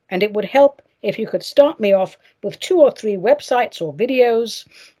time, and it would help if you could start me off with 2 or 3 websites or videos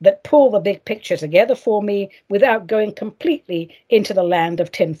that pull the big picture together for me without going completely into the land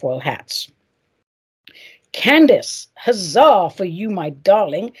of tinfoil hats. Candace, huzzah for you, my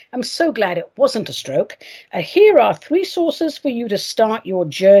darling. I'm so glad it wasn't a stroke. Here are 3 sources for you to start your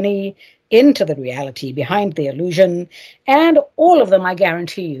journey into the reality behind the illusion, and all of them, I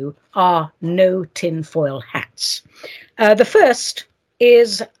guarantee you, are no tinfoil hats. The first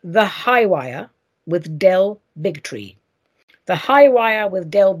is The High Wire with Del Bigtree. The High Wire with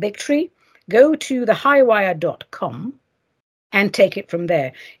Del Bigtree. Go to thehighwire.com and take it from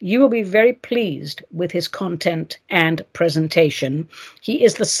there. You will be very pleased with his content and presentation. He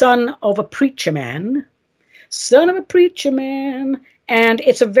is the son of a preacher man, and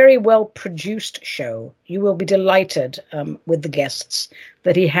it's a very well-produced show. You will be delighted with the guests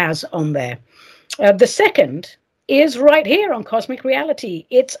that he has on there. The second is right here on Cosmic Reality.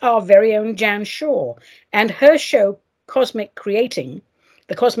 It's our very own Jan Shaw and her show, the Cosmic Creating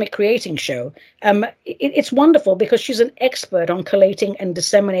Show. It's wonderful because she's an expert on collating and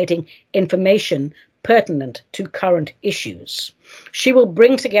disseminating information pertinent to current issues. She will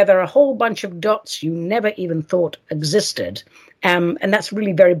bring together a whole bunch of dots you never even thought existed, and that's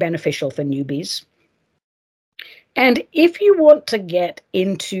really very beneficial for newbies. And if you want to get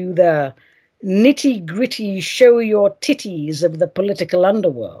into the nitty-gritty show your titties of the political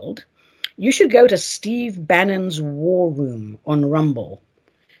underworld, you should go to Steve Bannon's War Room on Rumble.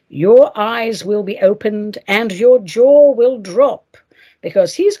 Your eyes will be opened and your jaw will drop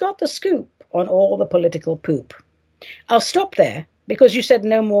because he's got the scoop on all the political poop. I'll stop there because you said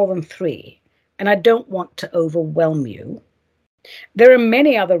no more than 3, and I don't want to overwhelm you. There are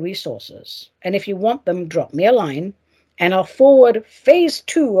many other resources, and if you want them, drop me a line, and I'll forward phase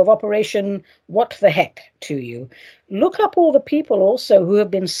 2 of Operation What the Heck to you. Look up all the people also who have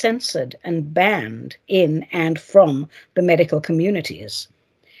been censored and banned in and from the medical communities.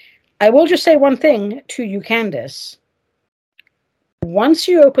 I will just say one thing to you, Candace. Once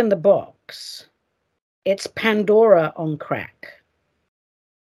you open the box, it's Pandora on crack.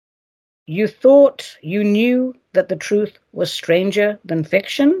 You thought you knew that the truth was stranger than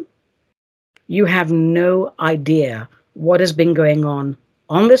fiction? You have no idea what has been going on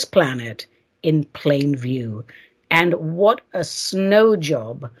this planet in plain view, and what a snow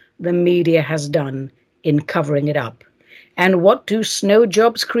job the media has done in covering it up. And what do snow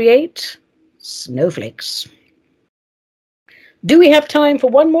jobs create? Snowflakes. Do we have time for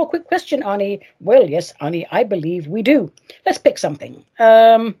one more quick question, Ani? Well, yes, Ani, I believe we do. Let's pick something.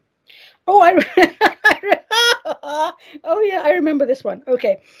 I remember this one.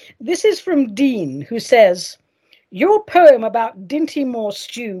 Okay, this is from Dean, who says, your poem about Dinty Moore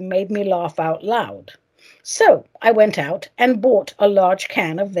stew made me laugh out loud. So I went out and bought a large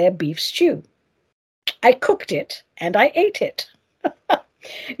can of their beef stew. I cooked it and I ate it.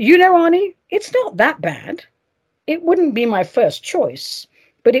 You know, Ani, it's not that bad. It wouldn't be my first choice,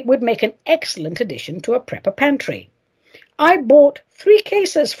 but it would make an excellent addition to a prepper pantry. I bought 3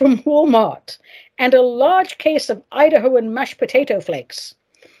 cases from Walmart and a large case of Idahoan mashed potato flakes.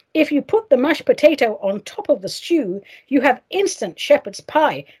 If you put the mashed potato on top of the stew, you have instant shepherd's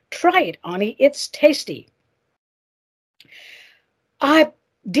pie. Try it, Arnie. It's tasty.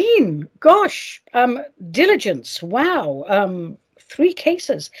 Dean, gosh, diligence. Wow. 3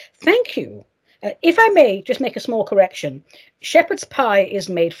 cases. Thank you. If I may just make a small correction, shepherd's pie is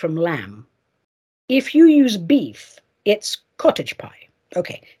made from lamb. If you use beef, it's cottage pie.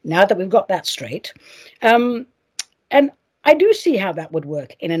 Okay, now that we've got that straight. And I do see how that would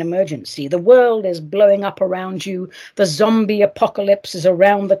work in an emergency. The world is blowing up around you. The zombie apocalypse is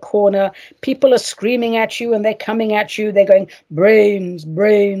around the corner. People are screaming at you and they're coming at you. They're going, brains,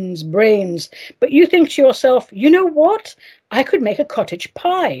 brains, brains. But you think to yourself, you know what? I could make a cottage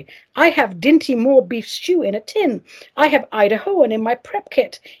pie. I have Dinty Moore beef stew in a tin. I have Idahoan in my prep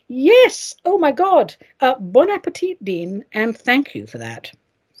kit. Yes. Oh, my God. Bon appetit, Dean. And thank you for that.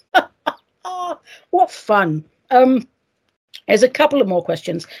 What fun. There's a couple of more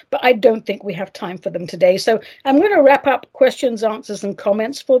questions, but I don't think we have time for them today. So I'm going to wrap up questions, answers, and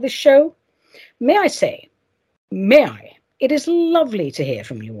comments for this show. May I? It is lovely to hear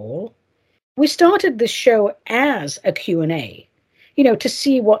from you all. We started this show as a Q&A, to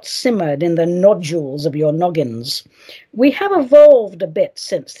see what simmered in the nodules of your noggins. We have evolved a bit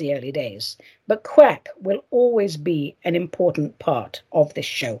since the early days, but quack will always be an important part of this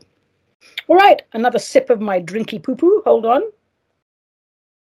show. All right, another sip of my drinky poo-poo. Hold on.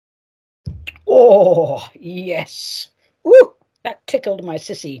 Oh, yes. Ooh, that tickled my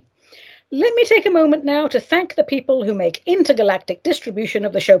sissy. Let me take a moment now to thank the people who make intergalactic distribution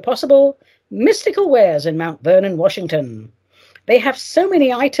of the show possible, Mystical Wares in Mount Vernon, Washington. They have so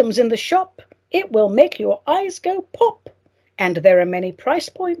many items in the shop, it will make your eyes go pop. And there are many price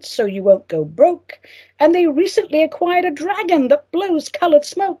points, so you won't go broke. And they recently acquired a dragon that blows colored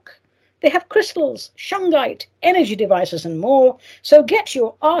smoke. They have crystals, shungite, energy devices, and more. So get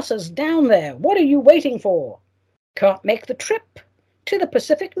your asses down there. What are you waiting for? Can't make the trip to the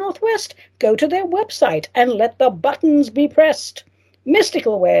Pacific Northwest? Go to their website and let the buttons be pressed.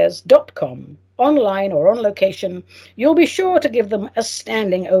 mysticalwares.com. Online or on location. You'll be sure to give them a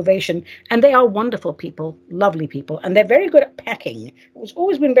standing ovation. And they are wonderful people, lovely people, and they're very good at packing. I've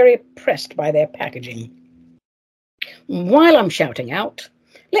always been very impressed by their packaging. While I'm shouting out,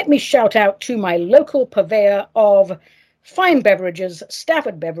 let me shout out to my local purveyor of fine beverages,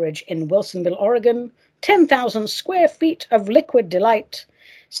 Stafford Beverage in Wilsonville, Oregon, 10,000 square feet of liquid delight.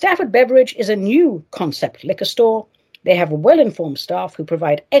 Stafford Beverage is a new concept liquor store. They have well-informed staff who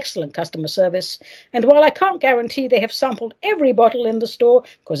provide excellent customer service. And while I can't guarantee they have sampled every bottle in the store,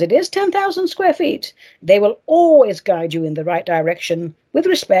 because it is 10,000 square feet, they will always guide you in the right direction with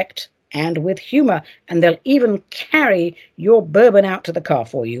respect and with humor, and they'll even carry your bourbon out to the car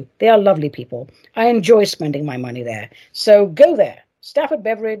for you. They are lovely people. I enjoy spending my money there. So go there. Stafford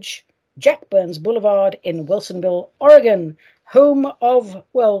Beverage, Jack Burns Boulevard in Wilsonville, Oregon, home of,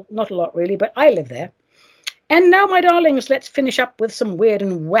 well, not a lot really, but I live there. And now, my darlings, let's finish up with some weird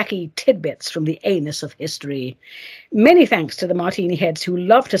and wacky tidbits from the anus of history. Many thanks to the Martini heads who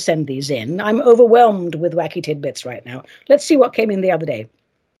love to send these in. I'm overwhelmed with wacky tidbits right now. Let's see what came in the other day.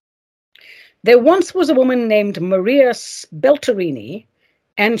 There once was a woman named Maria Spelterini,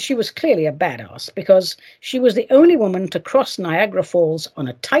 and she was clearly a badass because she was the only woman to cross Niagara Falls on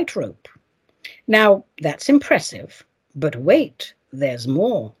a tightrope. Now, that's impressive, but wait, there's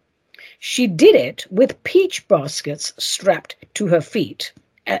more. She did it with peach baskets strapped to her feet,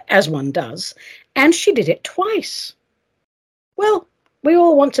 as one does, and she did it twice. Well, we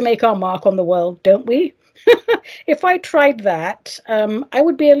all want to make our mark on the world, don't we? If I tried that, I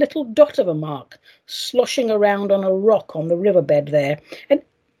would be a little dot of a mark, sloshing around on a rock on the riverbed there. And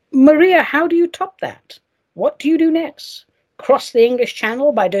Maria, how do you top that? What do you do next? Cross the English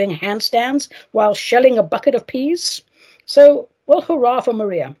Channel by doing handstands while shelling a bucket of peas? So, well, hurrah for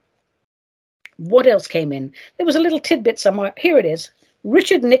Maria. What else came in? There was a little tidbit somewhere. Here it is.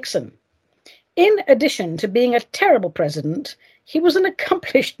 Richard Nixon. In addition to being a terrible president, he was an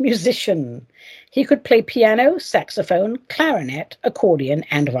accomplished musician. He could play piano, saxophone, clarinet, accordion,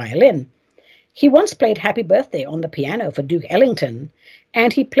 and violin. He once played Happy Birthday on the piano for Duke Ellington,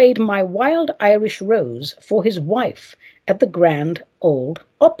 and he played My Wild Irish Rose for his wife at the Grand Ole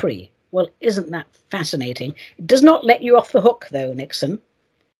Opry. Well, isn't that fascinating? It does not let you off the hook, though, Nixon.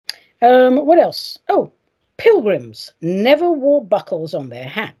 What else? Oh, pilgrims never wore buckles on their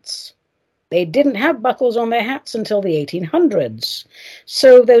hats. They didn't have buckles on their hats until the 1800s.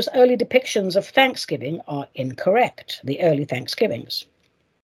 So those early depictions of Thanksgiving are incorrect, the early Thanksgivings.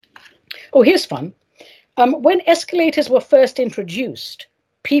 Oh, here's fun. When escalators were first introduced,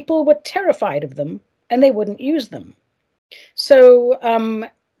 people were terrified of them and they wouldn't use them. So,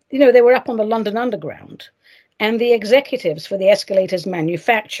 they were up on the London Underground, and the executives for the escalators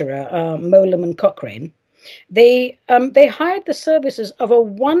manufacturer, Molam and Cochrane, they hired the services of a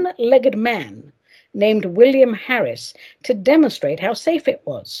one-legged man named William Harris to demonstrate how safe it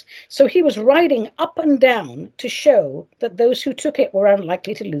was. So he was riding up and down to show that those who took it were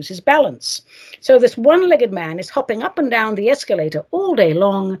unlikely to lose his balance. So this one-legged man is hopping up and down the escalator all day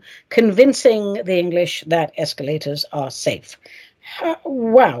long, convincing the English that escalators are safe.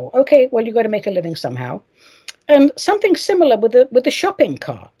 Wow. Okay, well, you've got to make a living somehow. Something similar with the shopping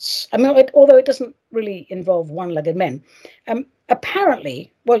carts. I mean, although it doesn't really involve one-legged men.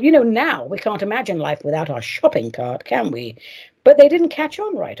 Apparently, well, now we can't imagine life without our shopping cart, can we? But they didn't catch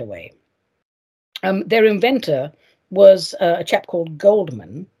on right away. Their inventor was a chap called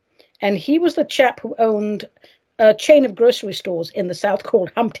Goldman, and he was the chap who owned a chain of grocery stores in the South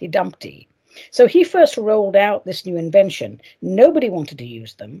called Humpty Dumpty. So he first rolled out this new invention. Nobody wanted to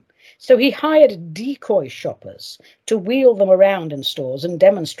use them. So he hired decoy shoppers to wheel them around in stores and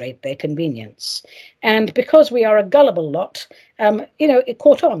demonstrate their convenience. And because we are a gullible lot, it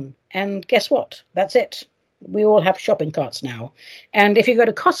caught on. And guess what? That's it. We all have shopping carts now. And if you go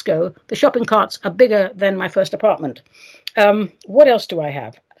to Costco, the shopping carts are bigger than my first apartment. What else do I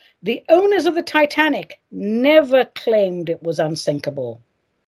have? The owners of the Titanic never claimed it was unsinkable.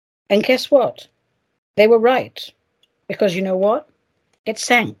 And guess what? They were right. Because you know what? It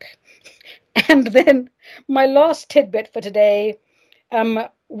sank. And then my last tidbit for today,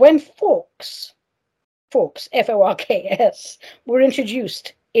 when forks, F-O-R-K-S, were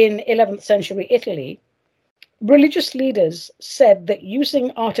introduced in 11th century Italy, religious leaders said that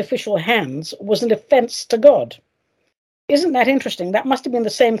using artificial hands was an offense to God. Isn't that interesting? That must have been the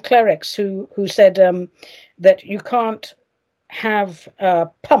same clerics who said that you can't have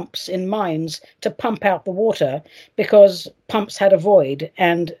pumps in mines to pump out the water because pumps had a void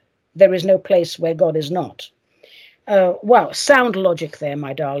and there is no place where God is not. Wow, sound logic there,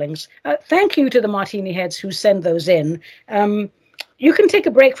 my darlings. Thank you to the Martini heads who send those in. You can take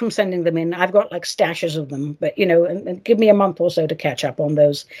a break from sending them in. I've got like stashes of them, but and give me a month or so to catch up on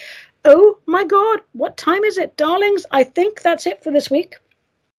those. Oh my God, what time is it, darlings? I think that's it for this week.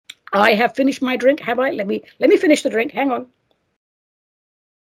 I have finished my drink, have I? Let me finish the drink. Hang on.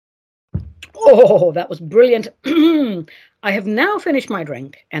 Oh, that was brilliant. I have now finished my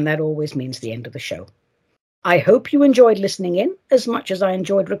drink, and that always means the end of the show. I hope you enjoyed listening in as much as I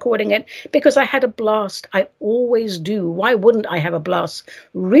enjoyed recording it, because I had a blast. I always do. Why wouldn't I have a blast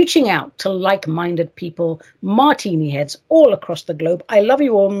reaching out to like-minded people, Martini heads all across the globe? I love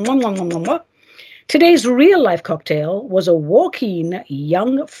you all. Mwah, mwah, mwah, mwah. Today's real-life cocktail was a walk-in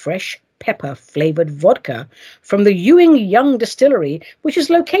young, fresh pepper-flavored vodka from the Ewing Young Distillery, which is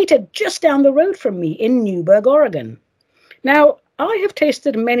located just down the road from me in Newberg, Oregon. Now, I have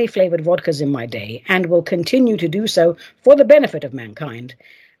tasted many flavored vodkas in my day and will continue to do so for the benefit of mankind,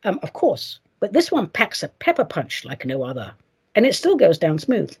 of course, but this one packs a pepper punch like no other, and it still goes down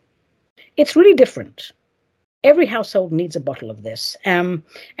smooth. It's really different. Every household needs a bottle of this. And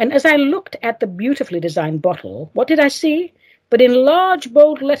as I looked at the beautifully designed bottle, what did I see? But in large,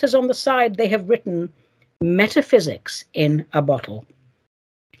 bold letters on the side, they have written Metaphysics in a bottle.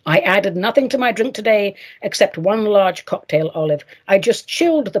 I added nothing to my drink today except one large cocktail olive. I just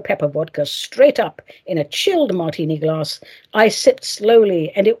chilled the pepper vodka straight up in a chilled martini glass. I sipped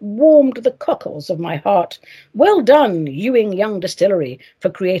slowly, and it warmed the cockles of my heart. Well done, Ewing Young Distillery,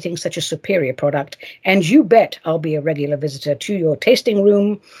 for creating such a superior product. And you bet I'll be a regular visitor to your tasting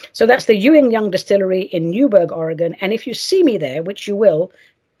room. So that's the Ewing Young Distillery in Newberg, Oregon. And if you see me there, which you will,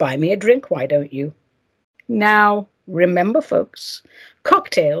 buy me a drink, why don't you? Now, remember, folks,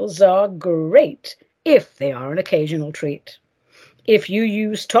 cocktails are great if they are an occasional treat. If you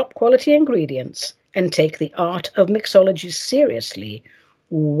use top quality ingredients and take the art of mixology seriously,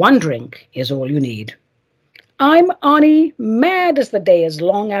 one drink is all you need. I'm Ani, mad as the day is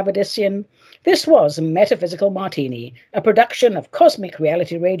long, Aberdician. This was Metaphysical Martini, a production of Cosmic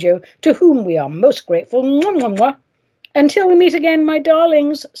Reality Radio, to whom we are most grateful. Mwah, mwah, mwah. Until we meet again, my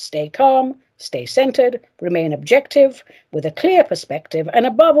darlings, stay calm, stay centered, remain objective, with a clear perspective, and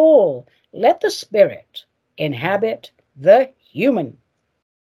above all, let the spirit inhabit the human.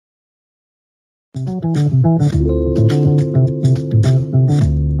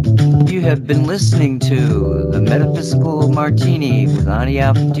 You have been listening to The Metaphysical Martini with Ani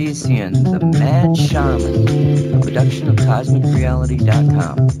Alphdesian, the Mad Shaman, a production of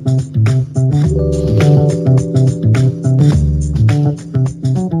CosmicReality.com.